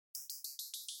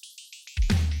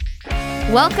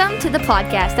Welcome to the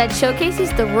podcast that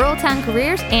showcases the rural town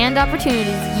careers and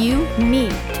opportunities you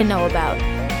need to know about.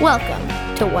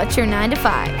 Welcome to What's Your 9 to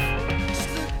 5.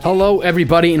 Hello,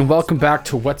 everybody, and welcome back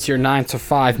to What's Your 9 to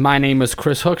 5. My name is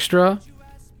Chris Hoekstra.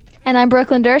 And I'm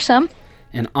Brooklyn Dersham.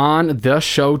 And on the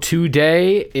show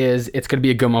today it's going to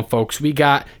be a good one, folks. We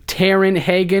got Taryn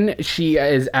Hagen. She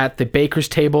is at the Baker's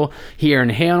Table here in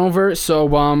Hanover. So,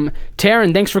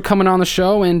 Taryn, thanks for coming on the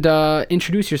show and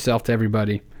introduce yourself to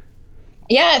everybody.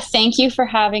 Yeah, thank you for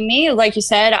having me. Like you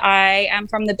said, I am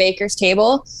from the Baker's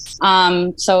Table.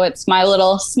 So it's my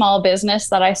little small business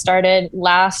that I started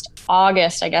last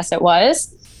August, I guess it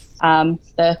was.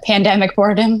 The pandemic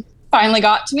boredom finally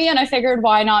got to me and I figured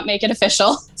why not make it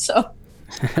official. So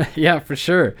yeah, for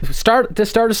sure. Start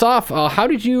us off. How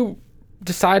did you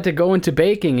decide to go into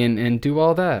baking and do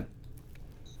all that?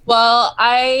 Well,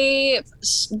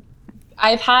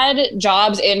 I've had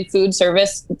jobs in food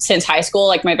service since high school.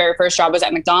 Like my very first job was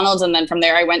at McDonald's. And then from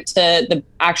there, I went to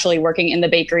actually working in the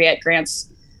bakery at Grant's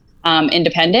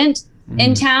Independent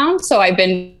in town. So I've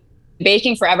been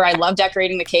baking forever. I love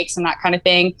decorating the cakes and that kind of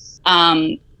thing.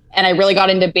 And I really got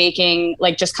into baking,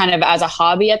 like just kind of as a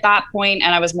hobby at that point.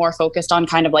 And I was more focused on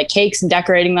kind of like cakes and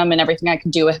decorating them and everything I could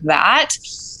do with that.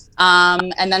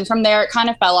 And then from there, it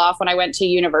kind of fell off when I went to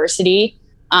university.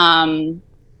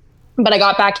 But I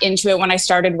got back into it when I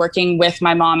started working with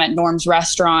my mom at Norm's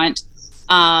Restaurant.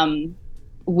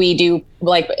 We do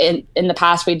like in the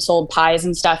past we'd sold pies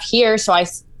and stuff here. So I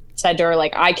said to her,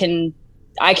 like, I can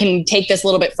take this a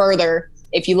little bit further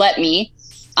if you let me.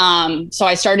 So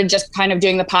I started just kind of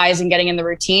doing the pies and getting in the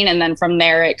routine. And then from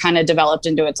there, it kind of developed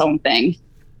into its own thing.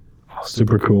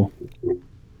 Super cool.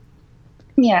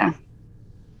 Yeah.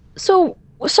 So,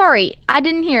 sorry, I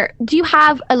didn't hear. Do you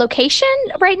have a location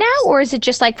right now, or is it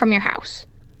just like from your house?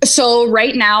 So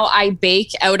right now I bake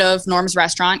out of Norm's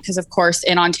Restaurant because, of course,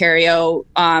 in Ontario,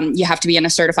 you have to be in a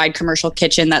certified commercial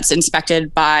kitchen that's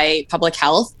inspected by public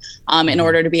health in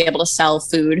order to be able to sell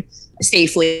food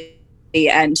safely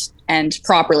and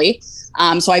properly.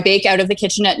 So I bake out of the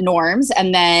kitchen at Norm's,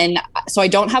 and then so I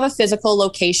don't have a physical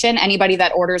location. Anybody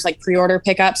that orders like pre-order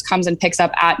pickups comes and picks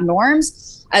up at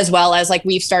Norm's, as well as like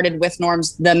we've started with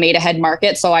Norm's the Made Ahead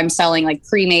Market. So I'm selling like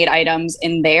pre-made items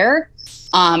in there.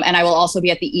 And I will also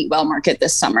be at the Eat Well Market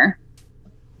this summer.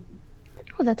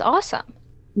 Oh, that's awesome.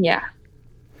 Yeah.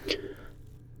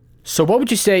 So what would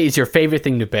you say is your favorite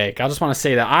thing to bake? I just want to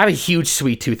say that I have a huge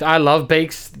sweet tooth. I love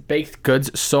baked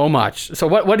goods so much. So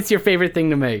what is your favorite thing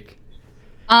to make?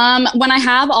 When I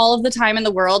have all of the time in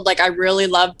the world, like I really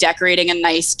love decorating a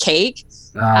nice cake.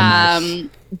 Nice.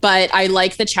 But I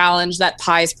like the challenge that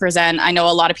pies present. I know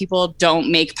a lot of people don't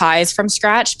make pies from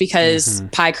scratch because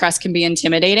pie crust can be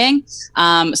intimidating.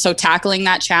 So tackling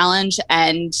that challenge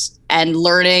and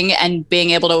learning and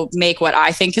being able to make what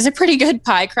I think is a pretty good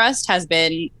pie crust has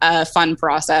been a fun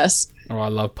process. Oh, I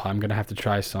love pie. I'm going to have to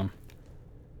try some.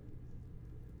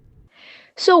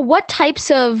 So what types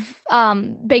of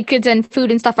baked goods and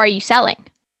food and stuff are you selling?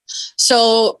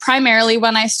 So primarily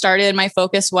when I started, my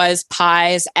focus was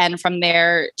pies, and from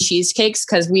there cheesecakes,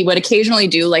 because we would occasionally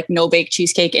do like no bake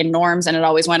cheesecake in Norm's and it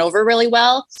always went over really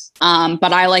well.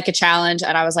 But I like a challenge,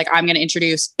 and I was like, I'm going to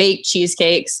introduce baked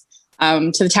cheesecakes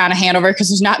to the town of Hanover because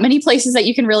there's not many places that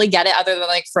you can really get it other than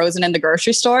like frozen in the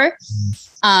grocery store.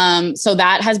 So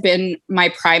that has been my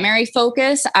primary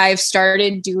focus. I've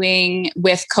started doing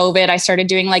with COVID, I started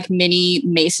doing like mini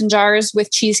mason jars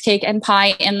with cheesecake and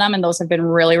pie in them. And those have been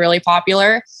really, really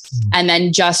popular. And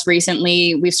then just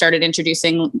recently we've started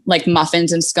introducing like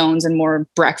muffins and scones and more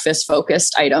breakfast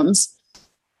focused items.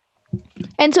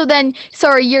 And so then,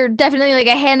 sorry, you're definitely like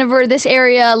a Hanover, this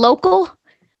area local?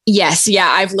 Yes. Yeah.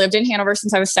 I've lived in Hanover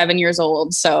since I was 7 years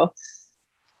old. So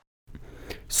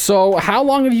how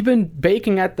long have you been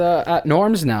baking at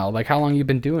Norm's now? Like how long have you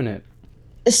been doing it?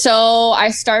 So I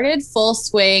started full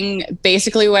swing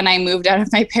basically when I moved out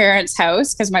of my parents'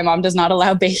 house because my mom does not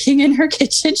allow baking in her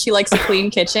kitchen. She likes a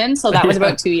clean kitchen. So that was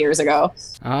about 2 years ago.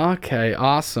 Okay,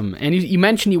 awesome. And you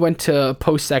mentioned you went to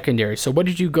post-secondary. So what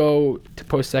did you go to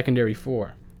post-secondary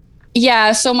for?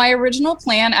 Yeah, so my original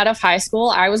plan out of high school,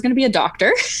 I was going to be a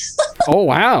doctor. Oh,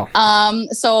 wow.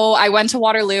 So I went to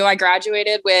Waterloo. I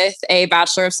graduated with a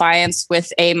Bachelor of Science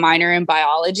with a minor in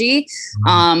biology.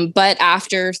 But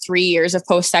after 3 years of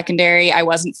post-secondary, I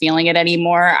wasn't feeling it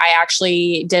anymore. I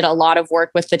actually did a lot of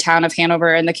work with the town of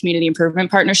Hanover and the Community Improvement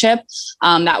Partnership.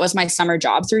 That was my summer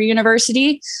job through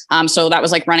university. So that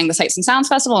was like running the Sights and Sounds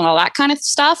Festival and all that kind of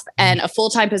stuff. And a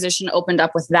full-time position opened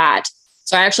up with that.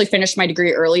 So I actually finished my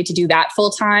degree early to do that full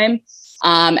time.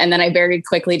 And then I very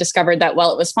quickly discovered that,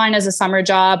 well, it was fine as a summer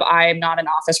job. I'm not an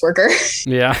office worker.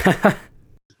 Yeah.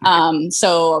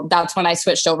 So that's when I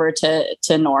switched over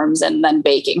to Norms and then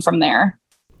baking from there.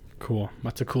 Cool.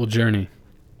 That's a cool journey.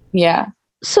 Yeah.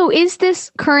 So is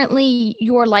this currently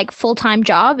your like full-time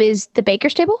job, is the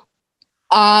Baker's Table?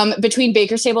 Between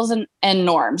Baker's Tables and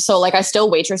Norms. So like I still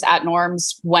waitress at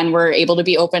Norms when we're able to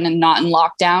be open and not in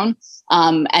lockdown.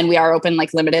 And we are open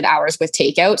like limited hours with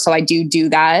takeout. So I do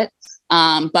that.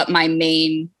 But my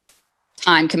main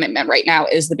time commitment right now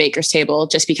is the Baker's Table,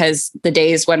 just because the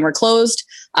days when we're closed,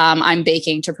 I'm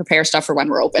baking to prepare stuff for when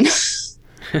we're open.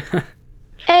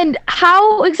 And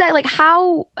how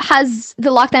has the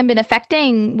lockdown been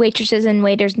affecting waitresses and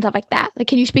waiters and stuff like that? Like,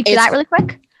 can you speak to that really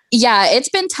quick? Yeah, it's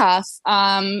been tough.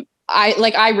 I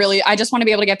just want to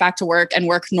be able to get back to work and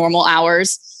work normal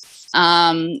hours.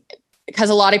 Because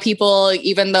a lot of people,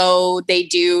 even though they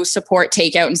do support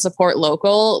takeout and support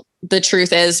local, the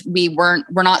truth is we're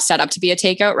not set up to be a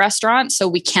takeout restaurant. So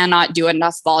we cannot do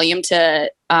enough volume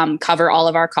to cover all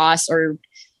of our costs, or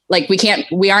like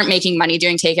we aren't making money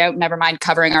doing takeout, never mind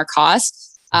covering our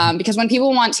costs. Because when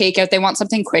people want takeout, they want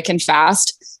something quick and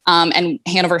fast. And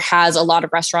Hanover has a lot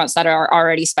of restaurants that are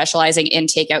already specializing in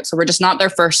takeout. So we're just not their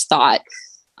first thought.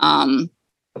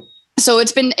 So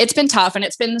it's been tough, and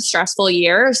it's been a stressful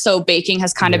year. So baking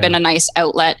has kind of been a nice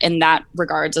outlet in that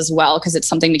regards as well, because it's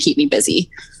something to keep me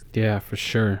busy. Yeah, for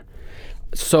sure.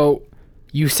 So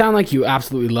you sound like you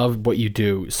absolutely love what you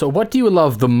do. So what do you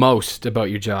love the most about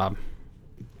your job?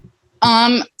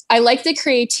 I like the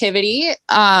creativity,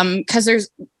 because there's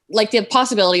like the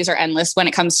possibilities are endless when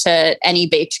it comes to any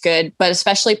baked good, but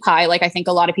especially pie. Like I think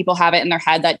a lot of people have it in their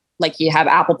head that like you have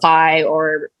apple pie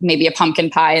or maybe a pumpkin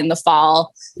pie in the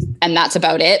fall, and that's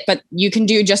about it. But you can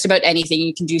do just about anything.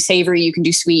 You can do savory, you can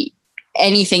do sweet,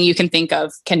 anything you can think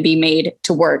of can be made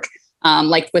to work.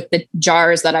 Like with the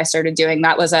jars that I started doing,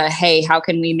 that was hey, how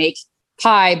can we make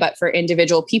pie, but for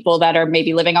individual people that are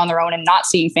maybe living on their own and not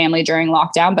seeing family during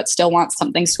lockdown, but still want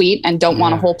something sweet and don't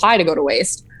want a whole pie to go to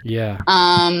waste. Yeah.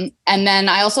 And then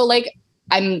I also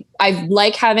I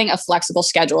like having a flexible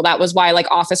schedule. That was why like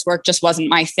office work just wasn't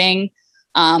my thing.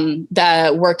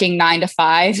 The working 9 to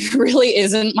 5 really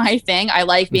isn't my thing. I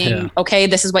like being, okay,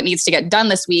 this is what needs to get done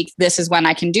this week. This is when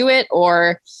I can do it,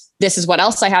 or this is what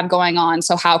else I have going on.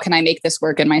 So how can I make this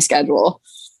work in my schedule?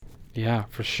 Yeah,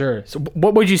 for sure. So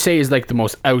what would you say is like the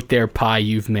most out there pie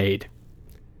you've made?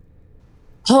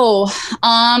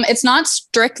 It's not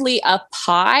strictly a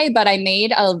pie, but I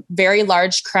made a very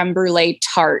large creme brulee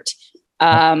tart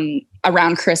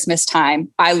around Christmas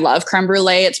time. I love creme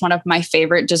brulee. It's one of my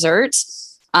favorite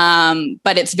desserts.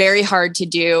 But it's very hard to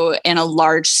do in a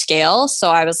large scale.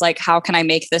 So I was like, how can I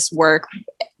make this work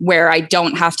where I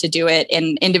don't have to do it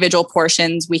in individual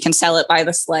portions? We can sell it by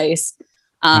the slice.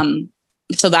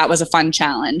 So that was a fun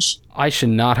challenge. I should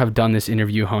not have done this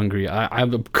interview hungry.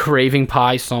 I'm craving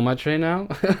pie so much right now.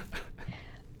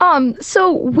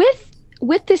 So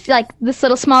with this, like this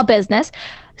little small business,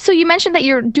 so you mentioned that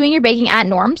you're doing your baking at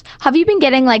Norms. Have you been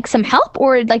getting like some help,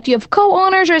 or like do you have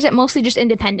co-owners, or is it mostly just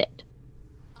independent?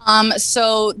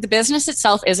 So the business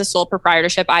itself is a sole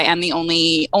proprietorship. I am the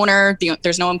only owner.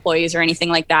 There's no employees or anything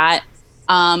like that.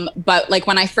 But like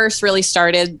when I first really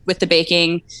started with the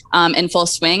baking in full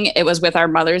swing, it was with our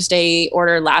Mother's Day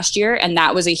order last year. And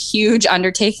that was a huge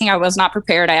undertaking. I was not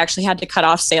prepared. I actually had to cut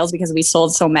off sales because we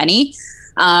sold so many.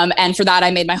 And for that, I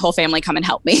made my whole family come and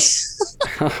help me.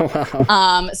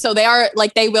 So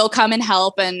they will come and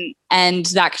help and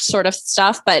that sort of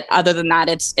stuff. But other than that,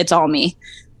 it's all me.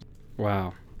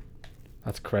 Wow.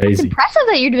 That's crazy. It's impressive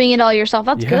that you're doing it all yourself.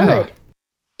 That's good.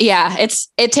 Yeah,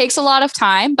 it takes a lot of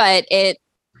time, but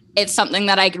it's something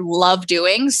that I love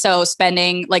doing. So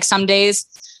spending like some days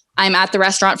I'm at the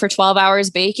restaurant for 12 hours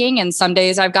baking, and some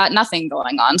days I've got nothing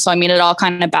going on. So I mean, it all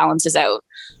kind of balances out.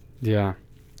 Yeah.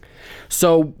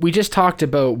 So we just talked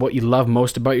about what you love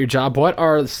most about your job. What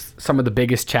are some of the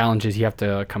biggest challenges you have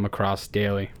to come across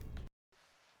daily?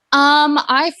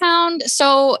 I found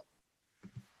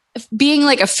being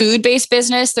like a food-based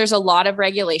business, there's a lot of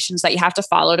regulations that you have to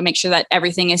follow to make sure that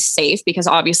everything is safe, because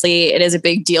obviously it is a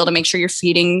big deal to make sure you're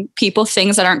feeding people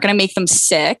things that aren't going to make them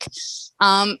sick.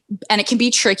 And it can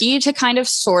be tricky to kind of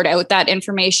sort out that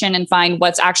information and find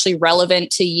what's actually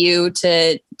relevant to you,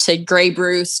 to Grey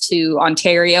Bruce, to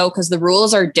Ontario, because the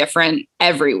rules are different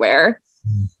everywhere.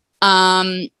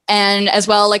 And as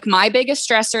well, like my biggest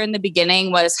stressor in the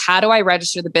beginning was, how do I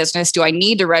register the business? Do I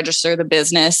need to register the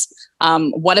business?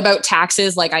 What about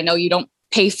taxes? Like, I know you don't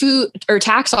pay food or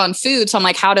tax on food. So I'm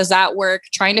like, how does that work?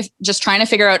 Trying to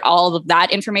figure out all of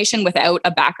that information without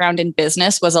a background in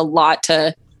business was a lot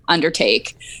to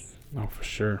undertake. Oh, for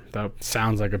sure. That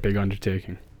sounds like a big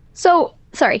undertaking. So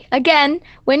sorry, again,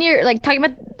 when you're like talking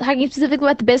specifically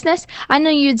about the business, I know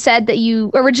you'd said that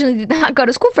you originally did not go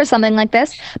to school for something like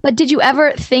this, but did you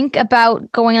ever think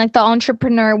about going like the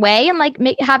entrepreneur way and like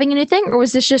having a new thing, or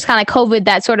was this just kind of COVID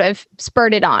that sort of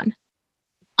spurred it on?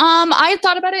 I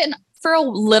thought about it for a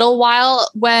little while.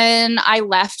 When I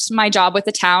left my job with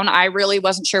the town, I really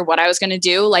wasn't sure what I was going to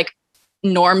do. Like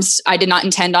Norms, I did not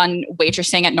intend on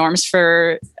waitressing at Norms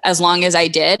for as long as I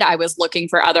did. I was looking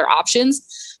for other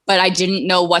options, but I didn't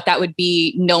know what that would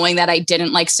be, knowing that I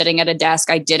didn't like sitting at a desk.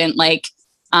 I didn't like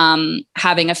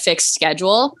having a fixed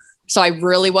schedule. So I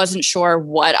really wasn't sure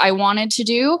what I wanted to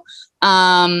do.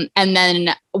 And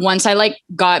then once I like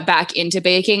got back into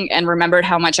baking and remembered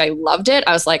how much I loved it,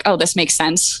 I was like, oh, this makes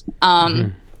sense.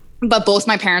 But both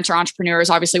my parents are entrepreneurs,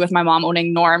 obviously with my mom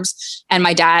owning Norms, and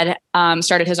my dad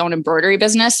started his own embroidery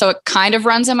business. So it kind of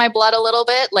runs in my blood a little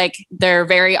bit. Like they're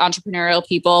very entrepreneurial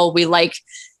people. We like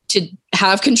to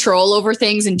have control over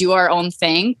things and do our own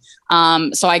thing.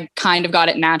 So I kind of got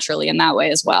it naturally in that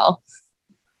way as well.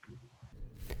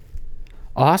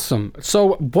 Awesome.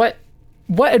 So what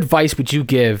advice would you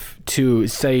give to,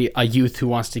 say, a youth who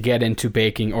wants to get into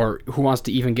baking or who wants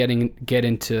to even get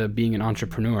into being an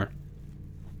entrepreneur?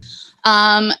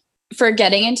 For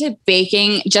getting into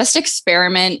baking, just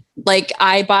experiment. Like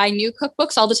I buy new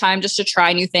cookbooks all the time just to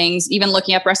try new things, even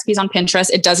looking up recipes on Pinterest.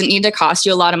 It doesn't need to cost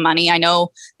you a lot of money. I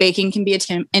know baking can be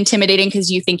intimidating because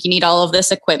you think you need all of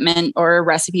this equipment or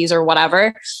recipes or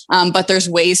whatever. But there's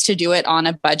ways to do it on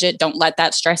a budget. Don't let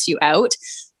that stress you out.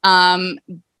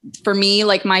 For me,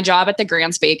 like my job at the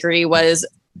Grants Bakery was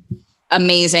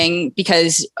amazing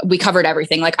because we covered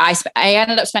everything. Like I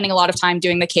ended up spending a lot of time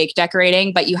doing the cake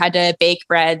decorating, but you had to bake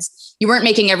breads. You weren't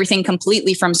making everything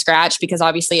completely from scratch because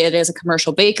obviously it is a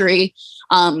commercial bakery.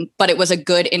 But it was a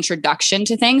good introduction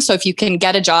to things. So if you can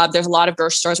get a job, there's a lot of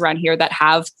grocery stores around here that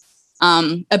have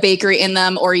a bakery in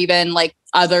them, or even like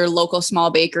other local small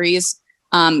bakeries.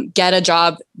 Get a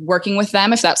job working with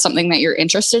them if that's something that you're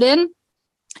interested in.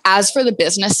 As for the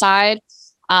business side,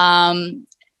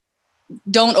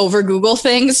 don't over Google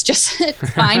things. Just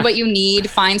find what you need.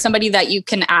 Find somebody that you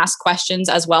can ask questions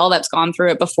as well that's gone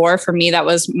through it before. For me, that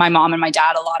was my mom and my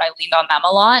dad a lot. I leaned on them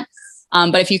a lot.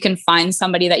 But if you can find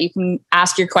somebody that you can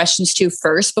ask your questions to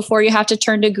first before you have to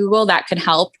turn to Google, that can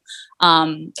help.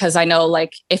 Because I know,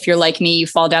 like, if you're like me, you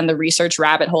fall down the research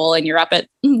rabbit hole and you're up at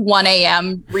 1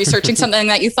 a.m. researching something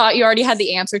that you thought you already had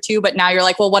the answer to, but now you're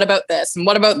like, well, what about this? And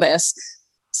what about this?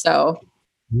 So.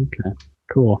 Okay,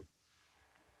 cool.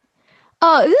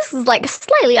 Oh, this is like a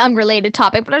slightly unrelated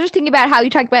topic, but I was just thinking about how you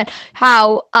talked about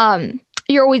how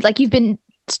you're always like, you've been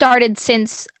started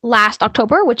since last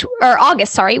October,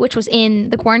 August, which was in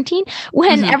the quarantine,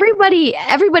 when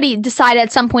everybody decided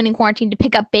at some point in quarantine to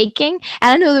pick up baking.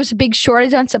 And I know there's a big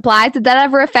shortage on supplies. Did that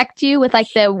ever affect you with like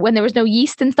when there was no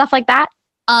yeast and stuff like that?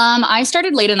 I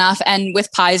started late enough, and with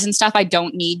pies and stuff, I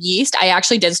don't need yeast. I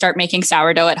actually did start making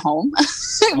sourdough at home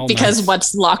because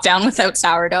what's lockdown without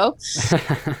sourdough?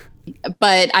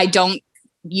 But I don't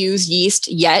use yeast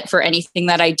yet for anything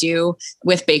that I do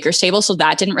with Baker's Table. So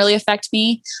that didn't really affect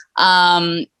me.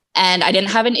 And I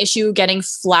didn't have an issue getting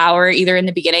flour either in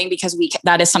the beginning because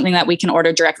that is something that we can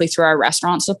order directly through our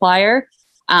restaurant supplier.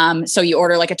 So you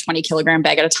order like a 20 kilogram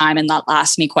bag at a time, and that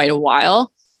lasts me quite a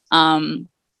while.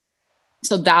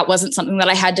 So that wasn't something that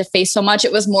I had to face so much.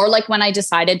 It was more like when I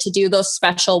decided to do those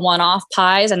special one-off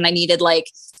pies and I needed like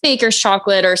baker's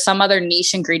chocolate or some other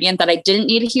niche ingredient that I didn't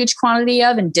need a huge quantity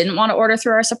of and didn't want to order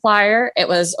through our supplier. It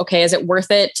was, okay, is it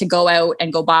worth it to go out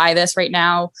and go buy this right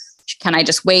now? Can I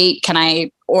just wait? Can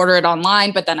I order it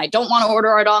online? But then I don't want to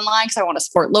order it online because I want to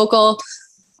support local.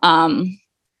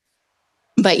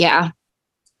 But yeah.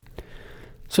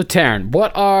 So Taryn,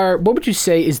 what would you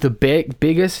say is the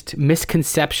biggest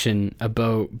misconception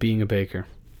about being a baker?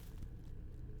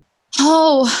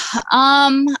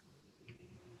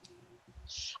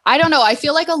 I don't know. I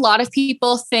feel like a lot of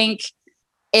people think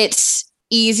it's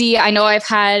easy. I know I've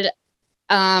had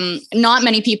not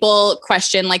many people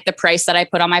question like the price that I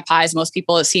put on my pies. Most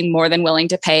people seem more than willing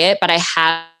to pay it, but I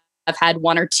have had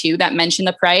one or two that mention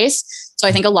the price. So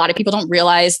I think a lot of people don't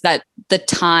realize that the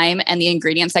time and the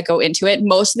ingredients that go into it,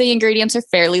 most of the ingredients are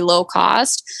fairly low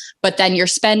cost, but then you're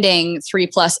spending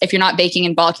 3+, if you're not baking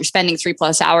in bulk, you're spending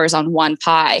 3+ hours on one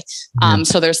pie.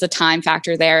 So there's the time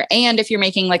factor there. And if you're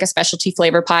making like a specialty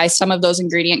flavor pie, some of those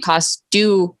ingredient costs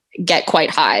do get quite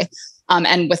high.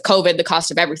 And with COVID, the cost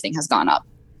of everything has gone up.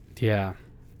 Yeah.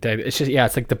 It's just, yeah,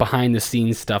 it's like the behind the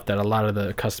scenes stuff that a lot of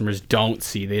the customers don't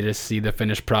see. They just see the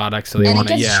finished product, so they want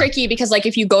to. And it gets tricky because, like,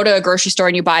 if you go to a grocery store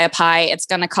and you buy a pie, it's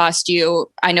going to cost you.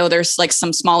 I know there's like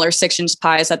some smaller 6-inch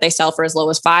pies that they sell for as low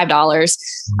as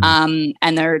 $5,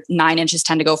 and their 9 inches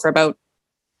tend to go for about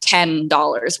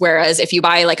 $10. Whereas if you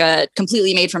buy like a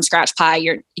completely made from scratch pie,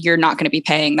 you're not going to be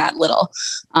paying that little,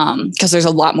 because there's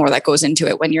a lot more that goes into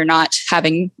it when you're not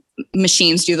having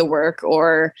machines do the work,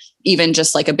 or even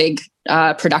just like a big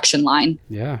production line.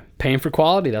 Yeah, paying for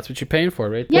quality. That's what you're paying for,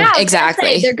 right there. Yeah, exactly.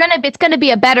 It's gonna be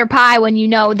a better pie when you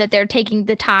know that they're taking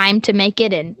the time to make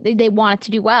it and they want it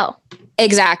to do well.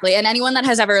 Exactly. And anyone that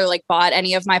has ever like bought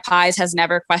any of my pies has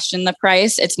never questioned the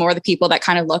price. It's more the people that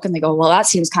kind of look and they go, well, that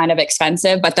seems kind of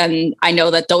expensive. But then I know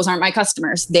that those aren't my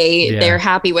customers. They're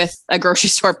happy with a grocery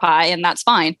store pie, and that's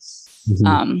fine.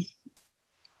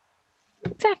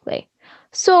 Exactly.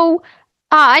 So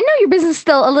I know your business is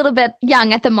still a little bit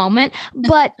young at the moment,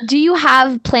 but do you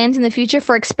have plans in the future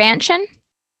for expansion?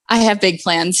 I have big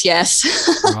plans. Yes.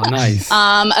 Oh, nice.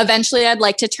 Eventually I'd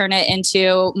like to turn it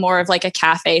into more of like a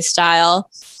cafe style,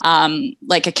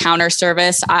 like a counter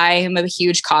service. I am a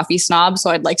huge coffee snob, so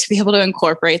I'd like to be able to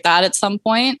incorporate that at some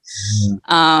point.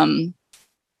 And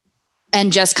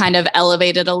just kind of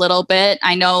elevate it a little bit.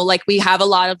 I know like we have a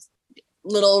lot of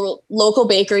little local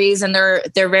bakeries, and they're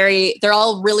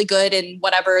all really good in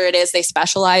whatever it is they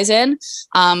specialize in.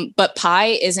 But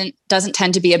pie doesn't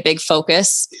tend to be a big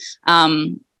focus.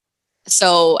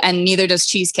 So, and neither does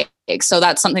cheesecake. So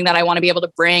that's something that I want to be able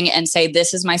to bring and say,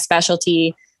 this is my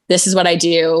specialty. This is what I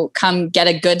do. Come get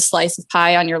a good slice of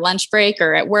pie on your lunch break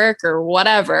or at work or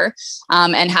whatever,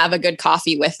 and have a good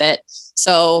coffee with it.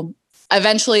 So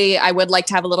eventually I would like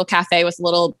to have a little cafe with a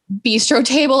little bistro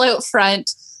table out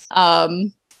front. But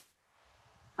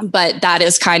that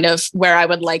is kind of where I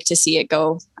would like to see it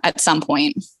go at some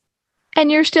point.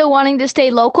 And you're still wanting to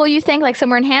stay local, you think, like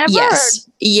somewhere in Hanover? Yes.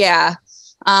 Yeah.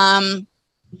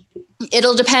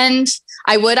 It'll depend.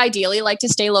 I would ideally like to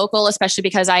stay local, especially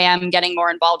because I am getting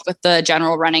more involved with the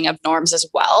general running of Norms as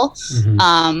well.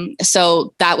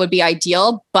 So that would be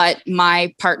ideal, but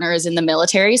my partner is in the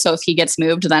military. So if he gets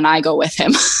moved, then I go with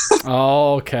him.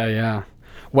 Oh, okay. Yeah.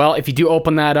 Well, if you do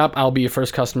open that up, I'll be your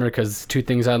first customer, because 2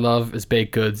 things I love is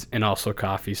baked goods and also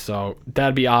coffee. So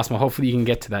that'd be awesome. Hopefully you can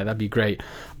get to that. That'd be great.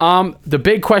 The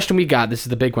big question we got, this is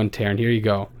the big one, Taryn. Here you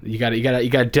go. You got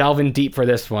to delve in deep for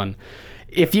this one.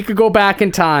 If you could go back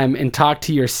in time and talk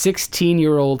to your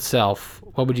 16-year-old self,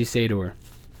 what would you say to her?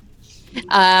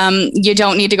 You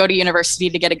don't need to go to university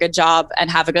to get a good job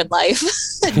and have a good life.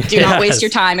 Do not waste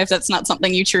your time if that's not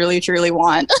something you truly, truly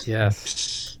want.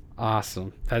 Yes.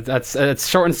 Awesome. That's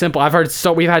short and simple.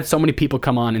 We've had so many people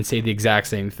come on and say the exact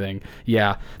same thing.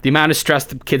 Yeah. The amount of stress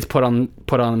the kids put on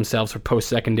themselves for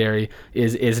post-secondary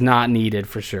is not needed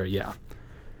for sure. Yeah.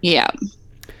 Yeah.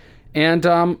 And,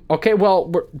 okay,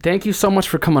 well, thank you so much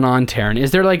for coming on, Taryn. Is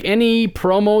there like any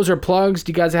promos or plugs?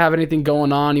 Do you guys have anything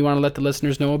going on you want to let the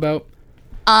listeners know about?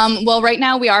 Well, right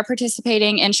now we are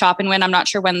participating in Shop and Win. I'm not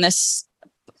sure when this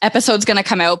episode's going to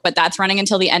come out, but that's running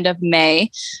until the end of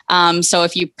May. So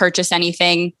if you purchase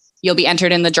anything, you'll be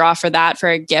entered in the draw for that, for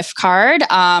a gift card.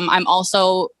 I'm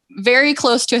also very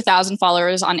close to 1,000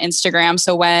 followers on Instagram.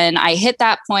 So when I hit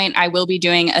that point, I will be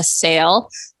doing a sale.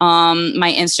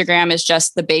 My Instagram is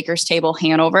just the Baker's Table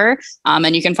Hanover.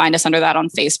 And you can find us under that on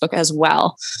Facebook as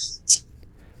well.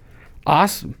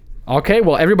 Awesome. Okay,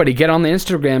 well, everybody get on the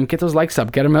Instagram, get those likes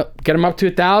up, get them up to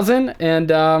 1,000.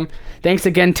 And thanks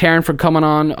again, Taryn, for coming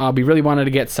on. We really wanted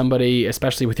to get somebody,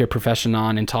 especially with your profession,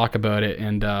 on and talk about it.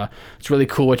 And it's really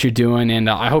cool what you're doing. And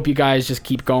I hope you guys just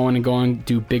keep going and going,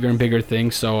 do bigger and bigger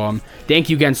things. So thank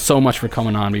you again so much for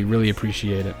coming on. We really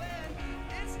appreciate it.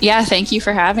 Yeah, thank you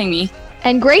for having me.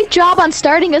 And great job on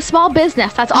starting a small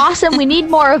business. That's awesome. We need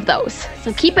more of those.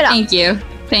 So keep it up. Thank you.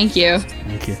 Thank you.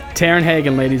 Thank you. Taryn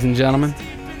Hagen, ladies and gentlemen.